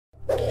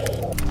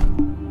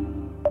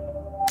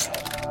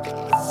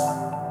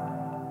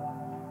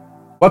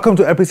Welcome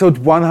to episode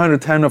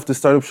 110 of the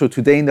Startup Show.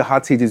 Today in the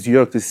hot seat is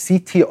Jörg, the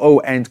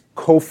CTO and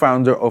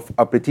co-founder of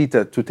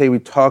Appetita. Today we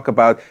talk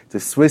about the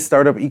Swiss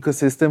startup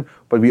ecosystem,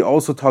 but we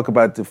also talk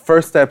about the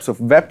first steps of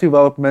web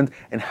development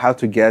and how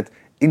to get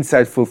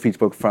insightful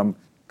feedback from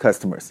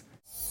customers.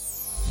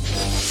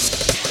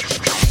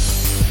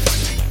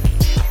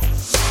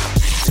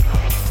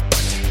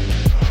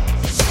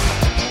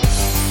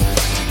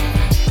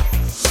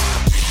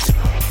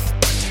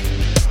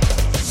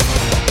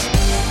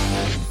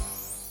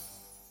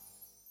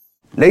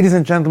 Ladies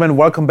and gentlemen,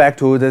 welcome back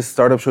to the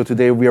Startup Show.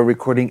 Today we are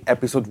recording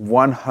episode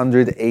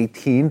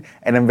 118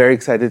 and I'm very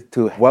excited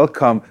to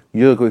welcome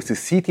Jörg, who is the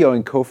CTO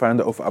and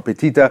co-founder of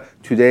Appetita,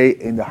 today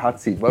in the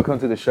hot seat. Welcome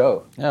to the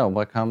show. Yeah,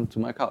 welcome to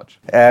my couch.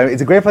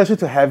 It's a great pleasure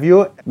to have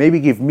you. Maybe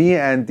give me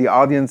and the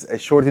audience a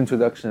short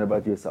introduction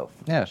about yourself.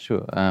 Yeah,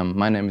 sure.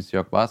 My name is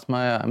Jörg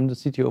Basmeier. I'm the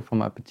CTO from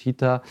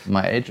Appetita.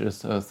 My age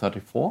is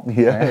 34,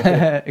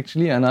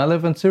 actually, and I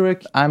live in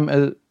Zurich. I'm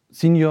a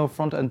senior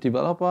front-end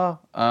developer.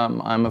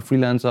 I'm a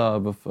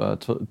freelancer with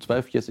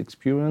 12 years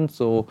experience.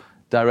 So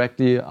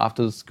directly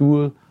after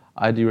school,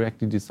 I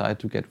directly decide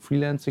to get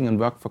freelancing and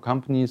work for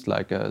companies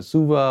like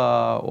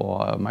Suva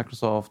or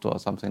Microsoft or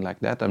something like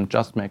that. And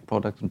just make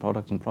products.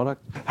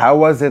 How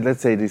was it,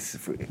 let's say,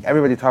 this?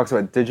 Everybody talks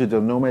about digital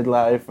nomad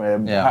life.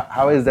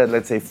 How is that,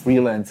 let's say,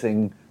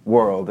 freelancing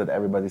world that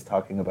everybody's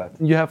talking about?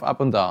 You have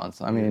up and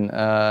downs. I mean,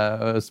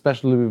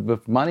 especially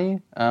with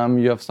money,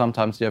 you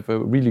have a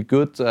really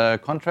good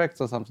contracts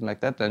or something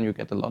like that, then you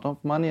get a lot of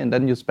money, and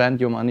then you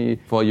spend your money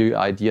for your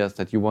ideas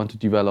that you want to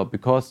develop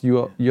because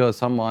you're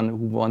someone who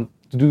wants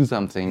to do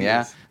something.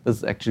 Yes. Yeah, this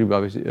is actually why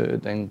we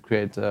then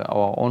create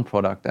our own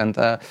product. And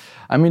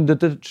I mean, the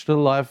digital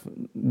life,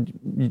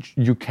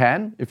 you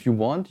can, if you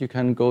want, you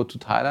can go to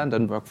Thailand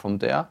and work from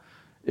there.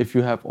 If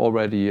you have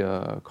already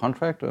a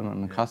contract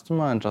and a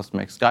customer and just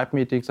make Skype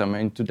meetings, I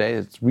mean, today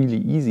it's really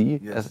easy,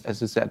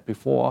 as you said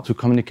before, to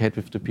communicate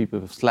with the people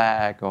with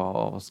Slack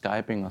or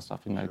Skyping or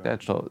something like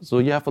that. So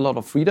you have a lot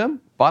of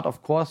freedom, but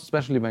of course,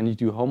 especially when you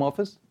do home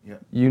office,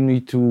 you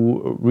need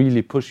to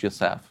really push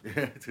yourself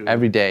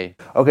every day.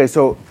 Okay,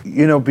 so,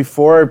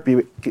 before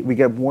we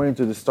get more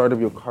into the startup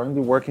you're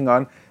currently working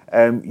on,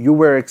 you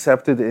were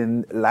accepted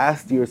in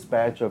last year's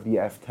batch of the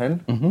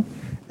F10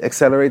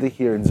 accelerator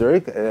here in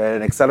Zurich,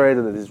 an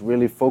accelerator that is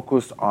really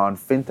focused on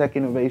fintech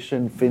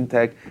innovation,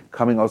 fintech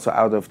coming also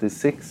out of the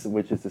SIX,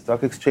 which is the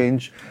stock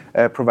exchange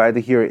provider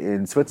here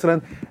in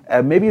Switzerland.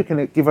 Maybe you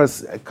can give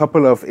us a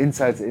couple of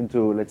insights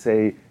into, let's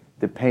say,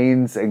 the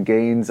pains and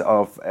gains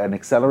of an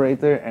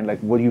accelerator and like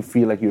what do you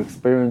feel like your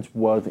experience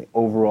was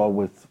overall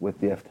with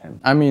the F10?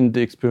 I mean,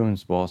 the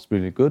experience was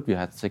really good. We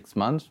had 6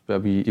 months where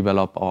we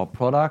developed our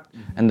product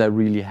and they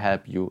really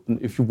help you.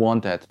 If you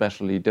want that,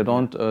 especially, they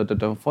don't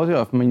force you.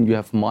 I mean, you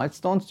have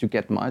milestones, you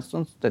get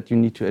milestones that you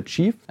need to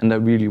achieve and they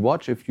really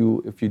watch if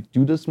you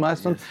do this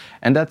milestone. Yes.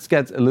 And that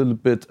gets a little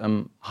bit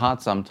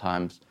hard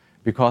sometimes.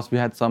 Because we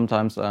had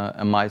sometimes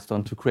a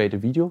milestone to create a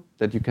video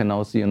that you can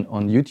now see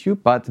on YouTube,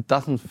 but it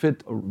doesn't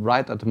fit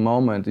right at the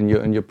moment in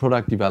your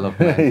product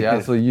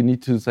development. So you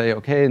need to say,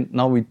 okay,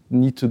 now we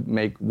need to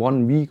make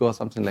 1 week or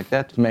something like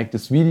that to make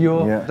this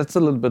video. That's a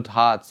little bit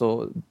hard,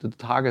 so the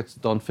targets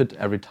don't fit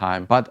every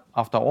time. But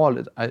after all,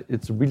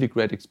 it's a really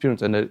great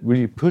experience and they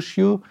really push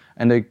you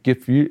and they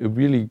give you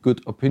really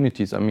good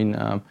opportunities. I mean,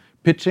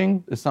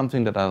 pitching is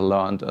something that I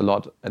learned a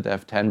lot at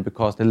F10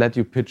 because they let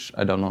you pitch,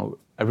 I don't know,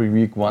 every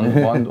week,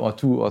 one or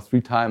 2 or 3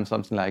 times,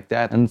 something like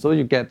that. And so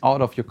you get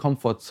out of your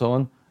comfort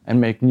zone and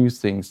make new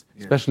things,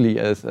 especially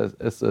as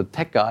a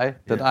tech guy,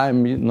 that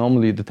I'm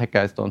normally the tech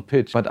guys don't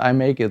pitch, but I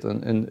make it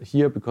in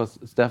here because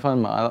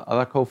Stefan, my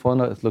other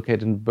co-founder, is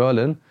located in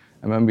Berlin.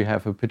 And when we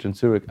have a pitch in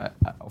Zurich,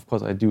 of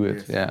course I do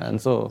it.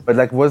 And so. But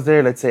like, was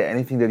there, let's say,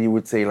 anything that you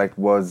would say like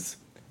was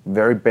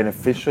very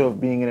beneficial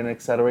of being in an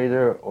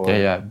accelerator? Or?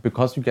 Yeah,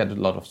 because you get a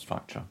lot of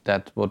structure.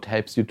 That's what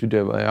helps you to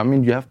do. I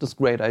mean, you have this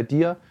great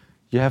idea.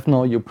 You have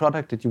now your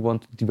product that you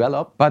want to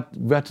develop, but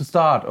where to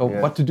start or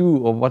what to do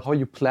or how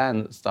you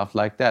plan stuff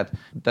like that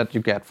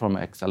you get from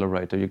an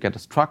accelerator. You get a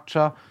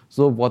structure,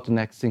 so what the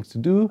next things to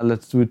do,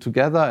 let's do it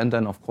together, and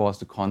then of course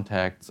the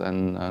contacts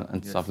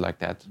and stuff like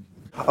that.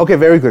 Okay,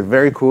 very good,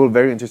 very cool,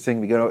 very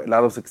interesting. We get a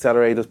lot of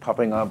accelerators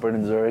popping up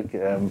in Zurich.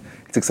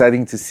 It's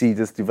exciting to see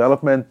this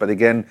development, but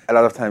again, a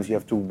lot of times you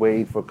have to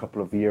wait for a couple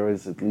of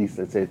years, at least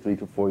let's say 3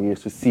 to 4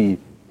 years, to see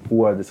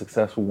who are the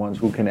successful ones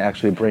who can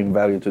actually bring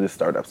value to the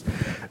startups.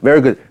 Very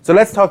good. So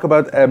let's talk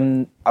about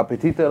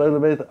Appetita a little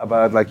bit,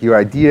 about like your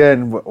idea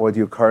and what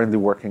you're currently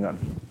working on.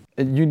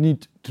 You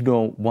need to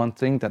know one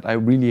thing that I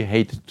really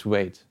hate to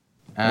wait.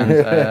 And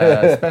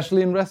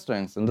especially in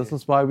restaurants. And this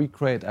is why we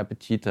create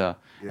Appetita.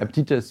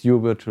 Appetita is your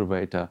virtual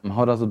waiter.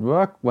 How does it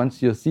work? Once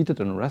you're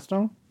seated in a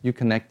restaurant, you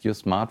connect your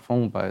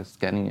smartphone by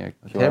scanning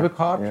a table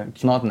card.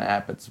 It's not an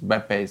app, it's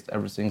web-based,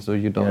 everything, so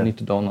you don't need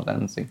to download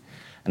anything.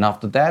 And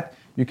after that,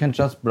 you can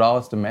just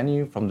browse the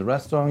menu from the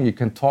restaurant. You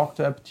can talk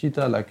to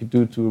Appetita like you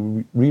do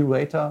to a real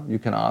waiter. You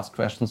can ask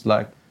questions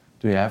like,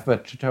 do you have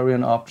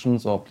vegetarian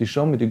options? Or please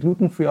show me the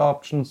gluten-free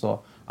options?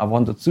 Or I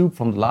wanted soup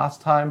from the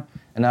last time,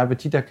 and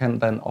Appetita can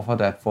then offer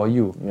that for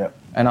you. Yeah.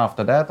 And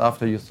after that,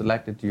 after you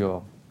selected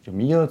your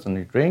meals and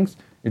your drinks,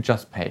 you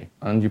just pay.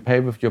 And you pay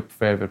with your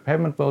favorite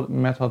payment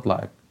method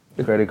like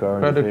credit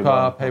card,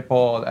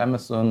 PayPal,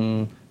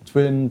 Amazon,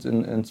 Twint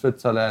in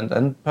Switzerland,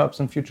 and perhaps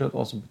in future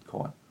also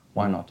Bitcoin.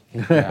 Why not?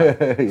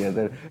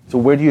 Yeah. So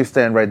where do you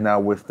stand right now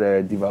with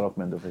the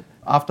development of it?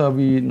 After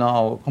we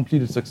now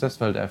completed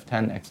successfully the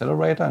F10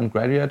 accelerator and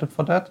graduated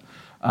for that,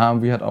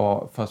 we had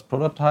our first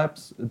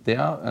prototypes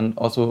there and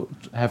also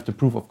have the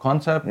proof of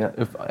concept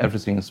if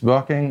everything is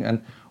working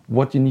and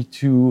what you need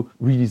to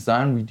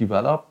redesign,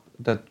 redevelop,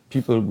 that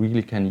people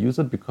really can use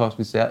it because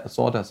we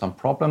saw there's some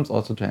problems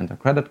also to enter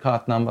credit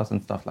card numbers and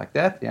stuff like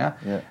that. Yeah.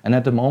 And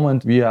at the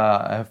moment we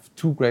have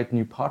 2 great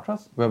new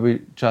partners where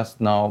we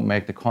just now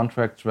make the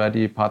contracts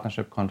ready,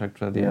 partnership contract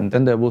ready, and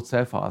then they will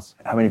sell for us.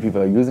 How many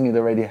people are using it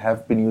already,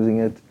 have been using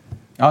it?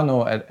 Oh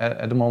no,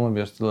 at the moment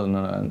we are still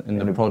in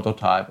the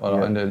prototype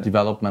or in the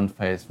development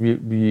phase.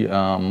 We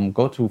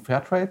go to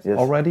fair trades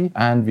already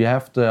and we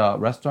have the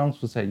restaurants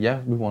who say, yeah,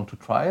 we want to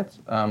try it.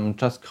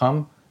 Just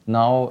come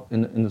now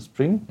in the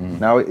spring.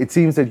 Now it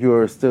seems that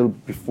you're still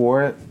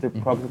before the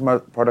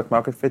product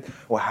market fit.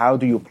 Well, how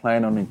do you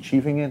plan on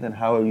achieving it and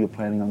how are you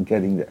planning on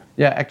getting there?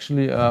 Yeah,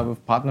 actually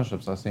with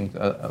partnerships, I think.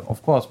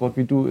 Of course, what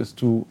we do is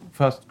to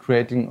first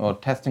creating or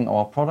testing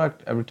our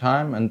product every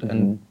time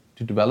and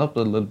to develop it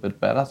a little bit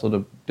better so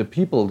the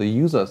people, the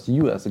users,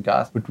 you as a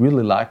guest would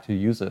really like to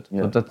use it.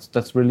 So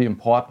that's really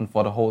important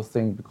for the whole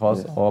thing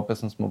because our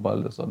business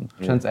model is on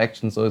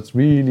transactions, so it's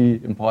really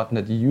important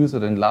that you use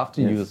it and love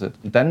to use it.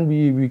 Then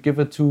we give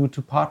it to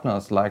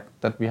partners like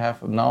that we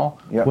have now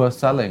who are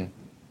selling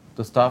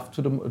the stuff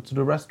to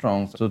the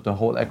restaurants, to the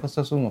whole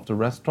ecosystem of the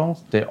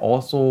restaurants. They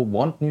also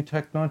want new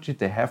technology,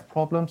 they have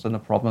problems and the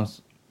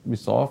problems we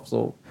solve.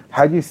 So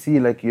how do you see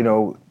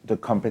the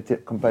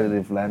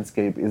competitive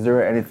landscape? Is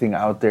there anything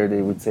out there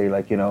they would say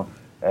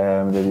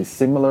that is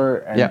similar?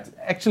 And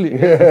actually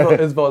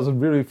it was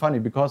really funny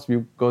because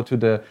we go to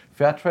the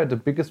fair trade, the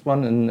biggest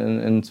one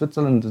in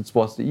Switzerland, it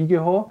was the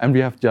IGH, and we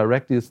have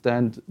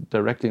stand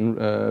directly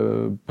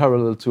in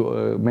parallel to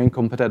a main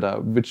competitor,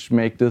 which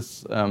make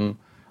this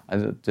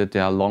that they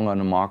are longer in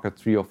the market,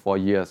 3 or 4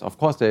 years. Of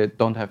course, they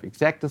don't have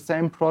exact the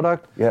same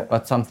product,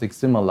 but something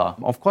similar.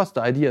 Of course,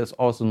 the idea is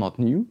also not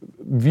new.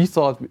 We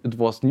thought it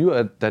was new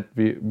that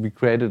we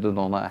created it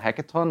on a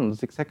hackathon, a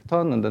 6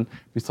 hackathon, and then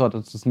we thought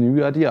it's this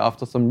new idea.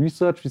 After some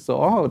research, we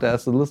saw,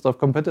 there's a list of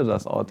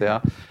competitors out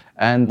there.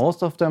 And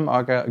most of them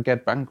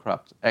get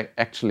bankrupt,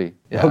 actually.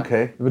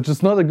 Okay. Which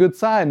is not a good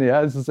sign,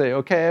 to say,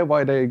 okay,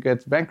 why they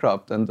get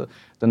bankrupt? And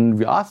then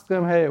we ask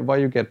them, hey, why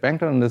you get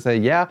bankrupt? And they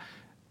say,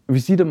 we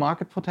see the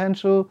market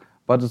potential,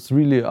 but it's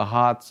really a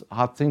hard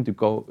thing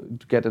to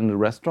get in the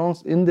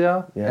restaurants in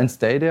there and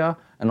stay there,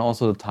 and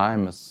also the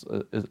time is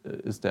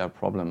their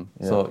problem.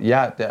 So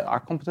there are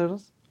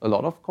competitors, a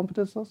lot of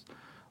competitors,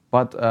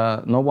 but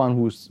no one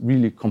who's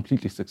really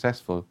completely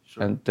successful.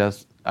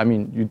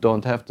 And you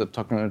don't have the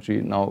technology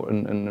now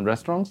in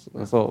restaurants.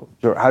 So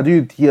sure. How do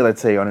you deal,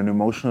 let's say, on an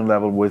emotional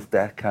level with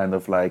that kind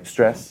of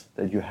stress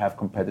that you have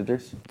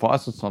competitors? For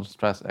us, it's not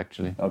stress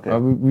actually. Okay.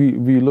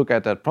 We look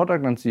at that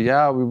product and see,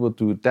 we will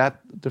do that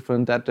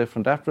different,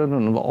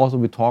 and also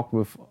we talk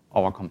with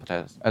our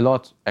competitors a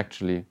lot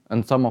actually.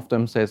 And some of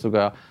them say,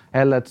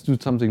 hey, let's do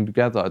something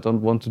together. I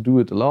don't want to do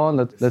it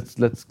alone.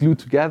 Let's glue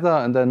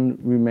together and then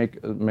we make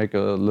a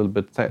little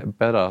bit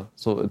better.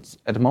 So it's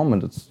at the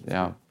moment it's.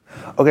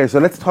 Okay, so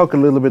let's talk a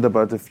little bit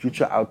about the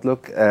future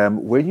outlook.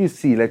 Where do you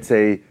see, let's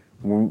say,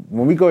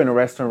 when we go in a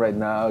restaurant right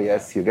now,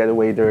 yes, you get a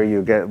waiter,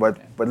 but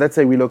let's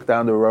say we look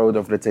down the road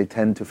of, let's say,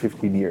 10 to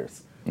 15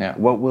 years.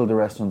 What will the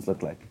restaurants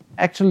look like?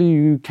 Actually,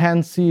 you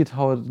can see it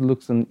how it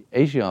looks in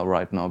Asia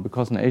right now,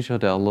 because in Asia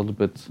they're a little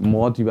bit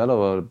more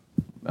developed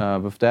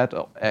with that,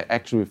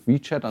 actually with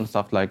WeChat and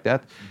stuff like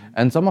that.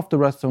 And some of the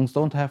restaurants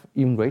don't have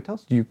even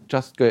waiters. You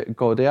just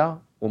go there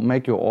or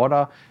make your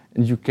order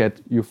and you get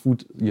your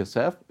food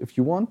yourself if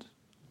you want,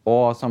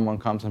 or someone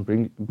comes and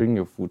bring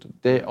your food.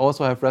 They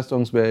also have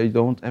restaurants where you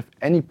don't have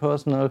any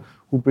personnel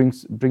who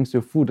brings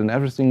your food, and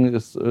everything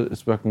is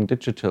working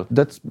digital.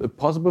 That's a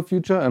possible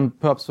future, and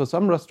perhaps for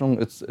some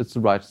restaurants it's the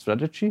right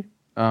strategy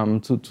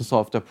to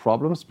solve their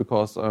problems,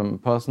 because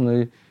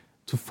personally,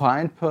 to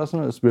find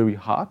personnel is very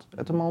hard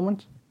at the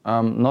moment.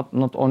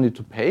 Not only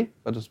to pay,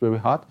 but it's very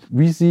hard.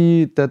 We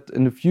see that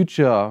in the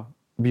future,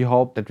 we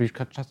hope that we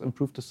can just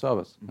improve the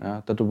service,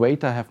 that the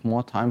waiter have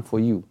more time for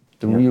you,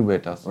 the real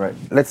waiters. Right.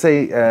 Let's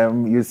say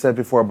you said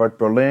before about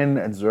Berlin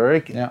and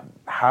Zurich. Yeah.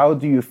 How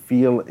do you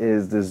feel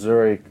is the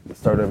Zurich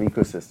startup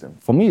ecosystem?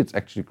 For me, it's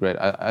actually great.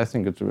 I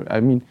think it's.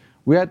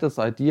 We had this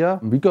idea.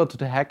 We go to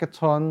the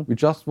hackathon. We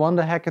just won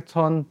the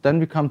hackathon. Then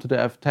we come to the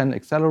F10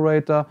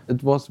 accelerator.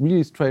 It was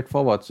really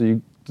straightforward.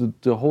 So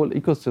the whole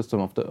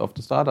ecosystem of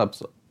the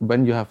startups,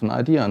 when you have an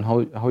idea and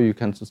how you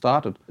can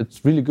start it,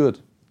 it's really good.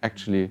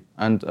 Actually,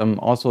 and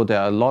also there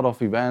are a lot of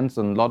events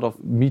and a lot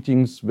of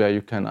meetings where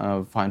you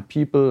can find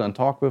people and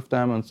talk with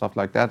them and stuff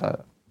like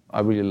that. I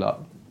really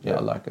love. Yeah, I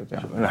like it.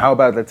 Yeah. And how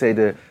about, let's say,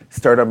 the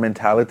startup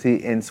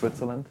mentality in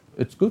Switzerland?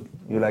 It's good.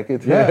 You like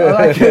it? Yeah, I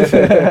like it.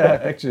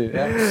 Actually,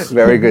 yeah.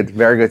 Very good,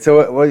 very good.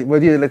 So, what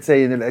do you, let's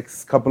say, in the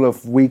next couple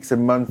of weeks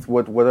and months,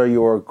 what are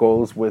your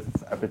goals with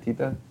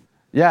Appetita?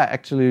 Yeah,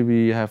 actually,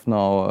 we have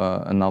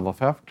now another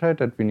fair trade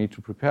that we need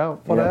to prepare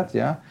for that.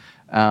 Yeah.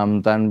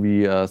 Then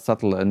we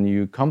settle a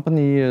new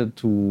company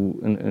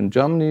in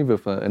Germany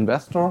with an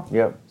investor.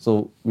 Yeah.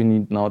 So we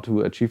need now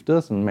to achieve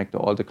this and make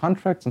all the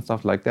contracts and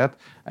stuff like that.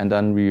 And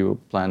then we are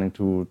planning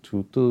to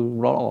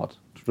roll out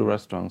to the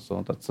restaurants.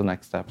 So that's the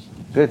next steps.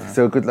 Good.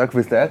 So good luck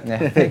with that.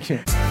 Yeah, thank you.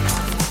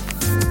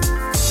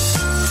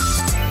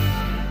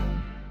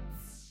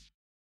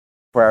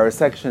 For our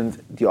sections,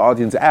 the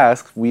audience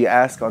asks, we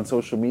ask on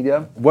social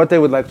media what they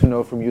would like to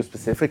know from you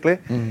specifically.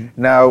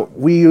 Now,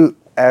 we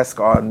ask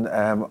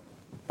on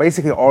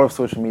basically all of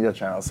social media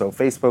channels, so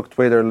Facebook,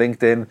 Twitter,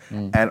 LinkedIn,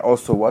 and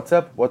also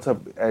WhatsApp.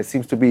 WhatsApp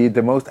seems to be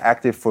the most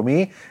active for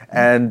me,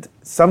 and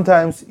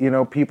sometimes,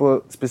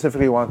 people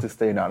specifically want to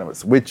stay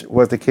anonymous, which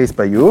was the case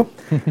by you.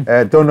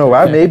 Don't know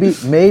why. Maybe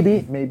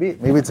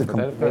it's a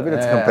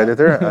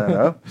competitor. I don't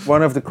know.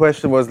 One of the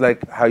questions was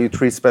like how you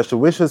treat special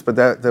wishes, but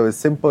that was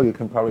simple. You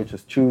can probably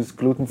just choose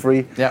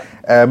gluten-free. Yeah.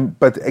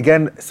 But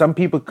again, some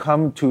people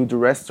come to the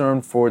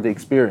restaurant for the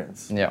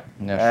experience. Yeah.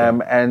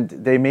 Sure. And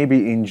they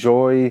maybe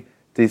enjoy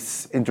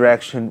this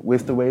interaction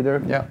with the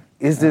waiter. Yeah.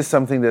 Is this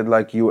something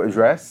that you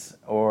address,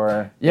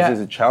 or is this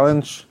a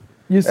challenge?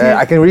 You see,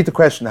 I can read the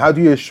question. How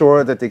do you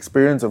assure that the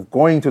experience of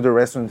going to the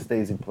restaurant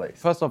stays in place?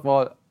 First of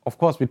all, of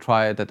course, we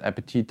try that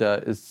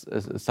Appetita is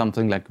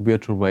something like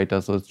virtual waiter,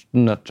 so it's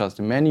not just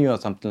a menu or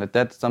something like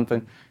that. It's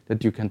something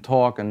that you can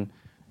talk and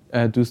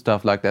do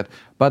stuff like that.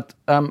 But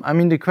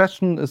the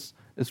question is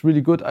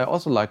really good. I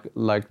also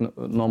like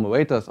normal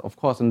waiters, of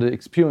course, and the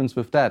experience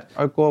with that.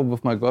 I go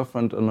with my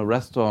girlfriend in a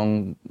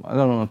restaurant, I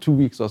don't know, 2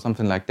 weeks or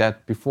something like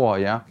that before,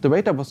 yeah. The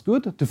waiter was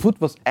good, the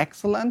food was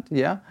excellent,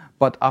 yeah.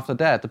 But after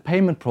that, the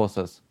payment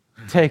process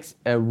takes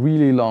a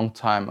really long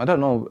time. I don't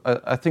know,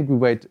 I think we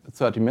wait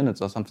 30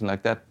 minutes or something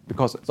like that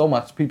because so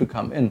much people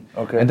come in.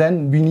 Okay. And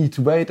then we need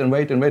to wait.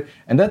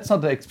 And that's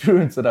not the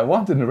experience that I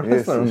want in a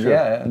restaurant. Yes, sure.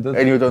 Yeah.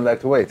 And you don't like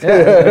to wait.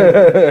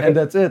 Yeah, and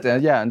that's it.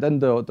 And then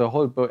the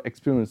whole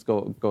experience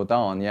go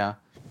down, yeah.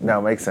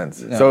 No, makes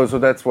sense. Yeah. So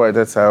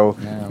that's how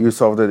you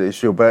solve that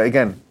issue. But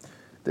again,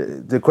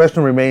 the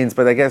question remains,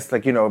 but I guess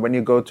when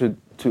you go to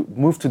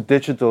move to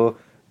digital,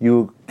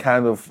 you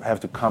kind of have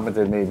to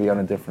compensate maybe on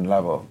a different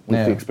level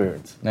with the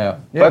experience. Yeah.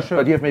 But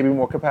you have maybe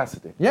more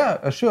capacity.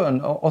 Yeah, sure,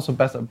 and also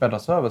better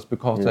service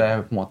because they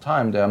have more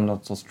time. They are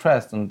not so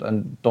stressed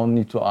and don't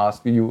need to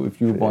ask you if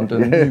you want a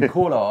new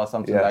cola or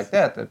something like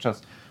that. It's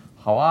just,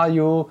 how are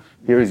you?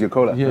 Here is your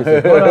cola. Here's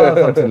your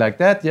cola, something like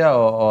that. Yeah.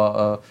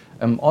 Or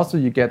also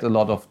you get a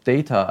lot of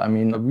data. I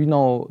mean, we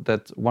know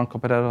that one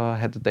competitor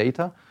had the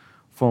data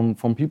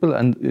from people,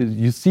 and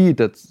you see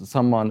that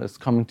someone is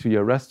coming to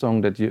your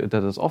restaurant that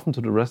is often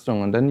to the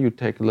restaurant, and then you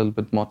take a little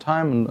bit more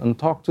time and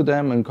talk to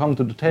them and come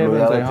to the table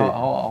and say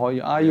how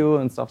are you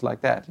and stuff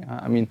like that. Yeah?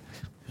 I mean,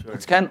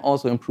 it can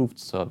also improve the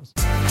service.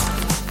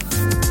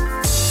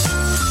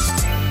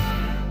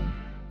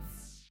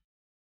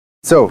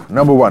 So,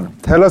 number one,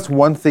 tell us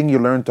one thing you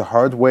learned the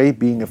hard way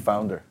being a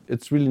founder.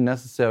 It's really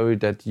necessary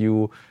that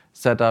you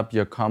set up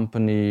your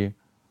company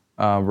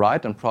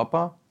right and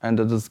proper, and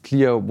it is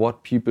clear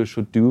what people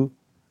should do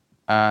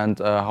and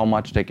how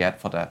much they get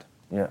for that.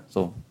 Yeah.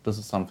 So this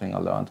is something I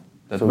learned.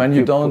 That when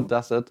you don't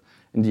do it,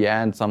 in the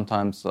end,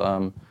 sometimes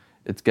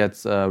it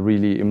gets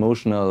really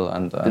emotional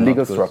and the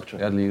legal structure.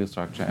 Yeah, legal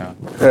structure.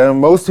 Yeah.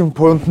 Most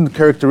important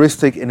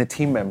characteristic in a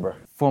team member.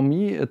 For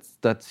me, it's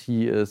that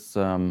he is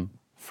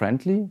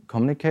friendly,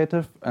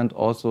 communicative, and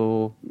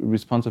also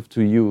responsive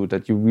to you.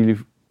 That you really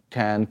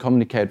can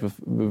communicate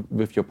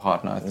with your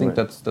partner. I think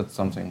that's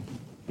something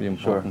really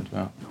important. Sure.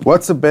 Yeah.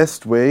 What's the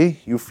best way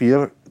you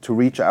feel to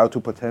reach out to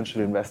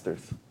potential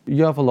investors?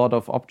 You have a lot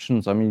of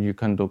options. I mean, you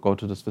can go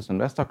to the Swiss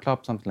Investor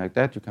Club, something like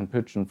that. You can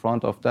pitch in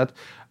front of that.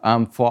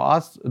 For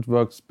us, it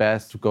works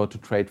best to go to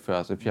trade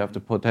fairs. If you have the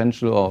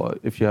potential, or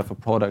if you have a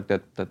product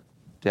that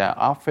there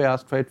are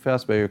fairs, trade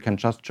fairs, where you can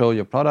just show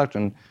your product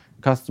and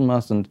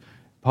customers and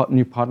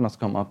new partners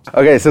come up.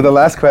 Okay, so the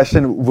last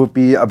question would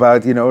be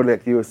about,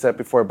 like you said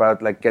before,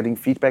 about getting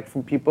feedback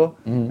from people.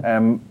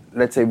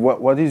 Let's say,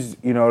 what is,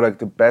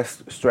 the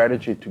best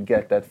strategy to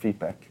get that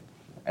feedback?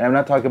 And I'm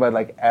not talking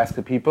about ask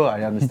the people,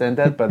 I understand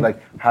that,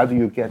 but how do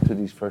you get to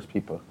these first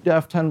people? The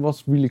F10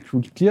 was really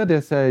clear.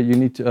 They say you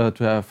need to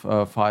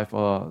have 5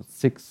 or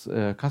 6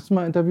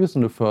 customer interviews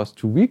in the first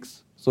 2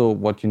 weeks. So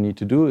what you need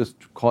to do is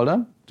to call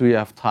them. Do you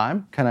have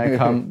time? Can I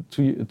come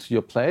to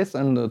your place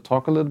and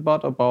talk a little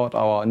bit about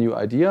our new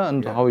idea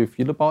and how you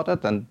feel about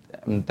it? And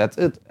that's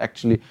it.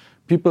 Actually,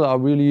 people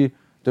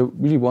they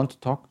really want to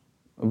talk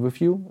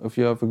with you if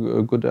you have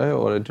a good idea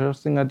or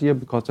interesting idea,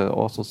 because they're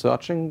also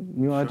searching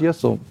new ideas.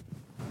 So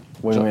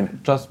win-win.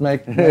 Just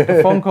make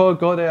a phone call,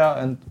 go there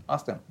and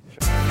ask them.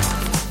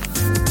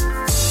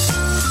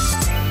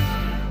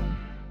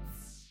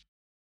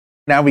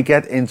 Now we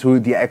get into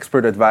the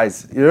expert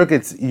advice. Jörg,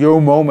 it's your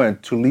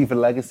moment to leave a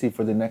legacy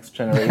for the next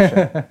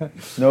generation.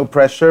 No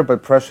pressure,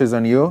 but pressure's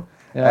on you.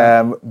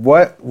 Yeah.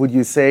 What would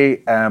you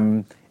say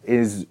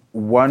is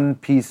one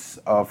piece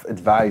of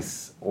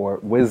advice or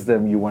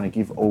wisdom you want to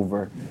give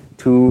over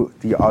to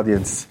the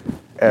audience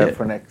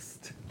for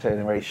next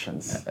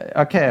generations?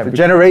 Okay. For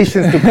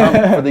generations to come,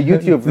 for the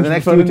YouTube, for the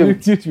next for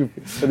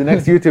the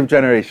next YouTube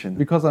generation.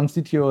 Because I'm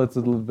CTO, it's a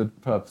little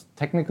bit perhaps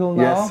technical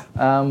now. Yes.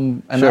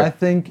 And Sure.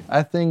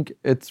 I think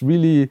it's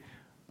really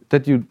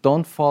that you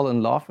don't fall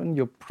in love in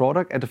your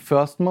product at the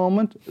first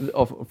moment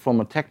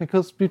from a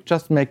technical speed.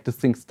 Just make the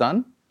things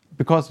done,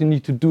 because you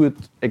need to do it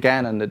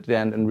again and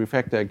again and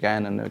refactor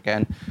again and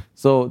again.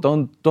 So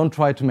don't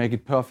try to make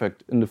it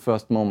perfect in the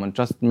first moment.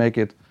 Just make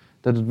it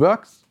that it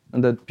works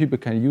and that people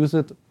can use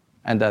it,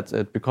 and that's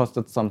it. Because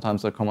that's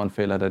sometimes a common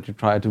failure, that you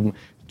try to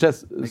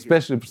just,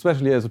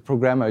 especially as a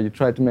programmer, you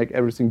try to make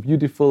everything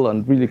beautiful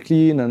and really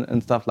clean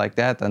and stuff like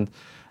that. And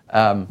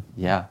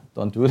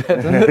don't do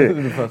that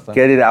the first time.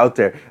 Get it out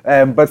there.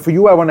 But for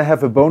you, I want to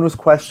have a bonus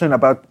question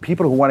about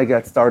people who want to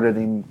get started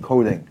in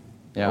coding.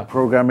 Or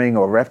programming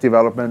or web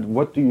development.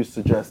 What do you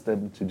suggest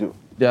them to do?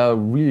 There are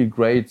really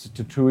great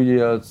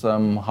tutorials,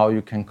 how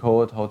you can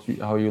code,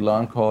 how you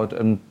learn code,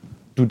 and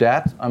do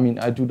that. I mean,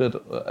 I do that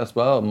as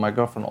well. My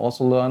girlfriend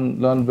also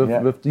learn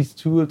with these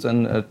tools,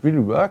 and it really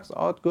works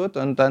out good.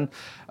 And then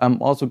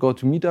also go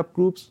to meetup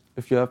groups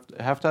if you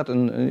have that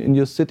in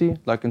your city.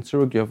 Like in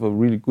Zurich, you have a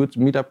really good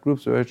meetup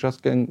groups where you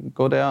just can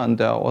go there, and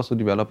there are also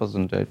developers,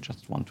 and they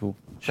just want to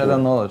share their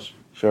knowledge.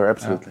 Sure,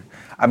 absolutely.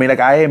 Yeah. I mean, like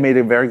I made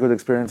a very good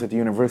experience at the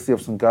University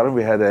of St. Gallen.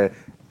 We had a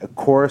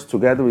course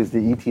together with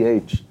the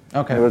ETH.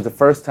 Okay. And it was the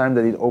first time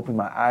that it opened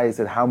my eyes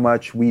at how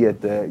much we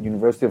at the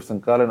University of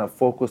St. Gallen are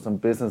focused on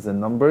business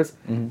and numbers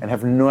and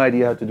have no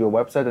idea how to do a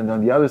website. And on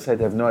the other side,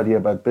 they have no idea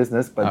about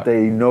business, but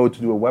they know to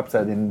do a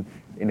website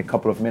in a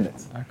couple of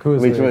minutes,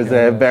 which was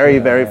a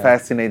very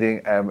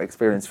fascinating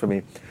experience for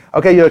me.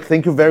 Okay, Jörg,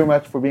 thank you very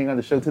much for being on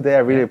the show today. I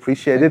really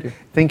appreciate it.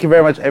 Thank you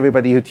very much,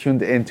 everybody who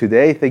tuned in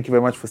today. Thank you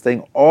very much for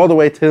staying all the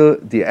way till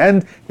the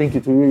end. Thank you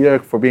to you,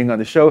 Jörg, for being on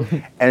the show.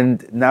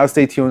 And now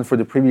stay tuned for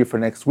the preview for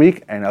next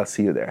week, and I'll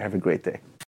see you there. Have a great day.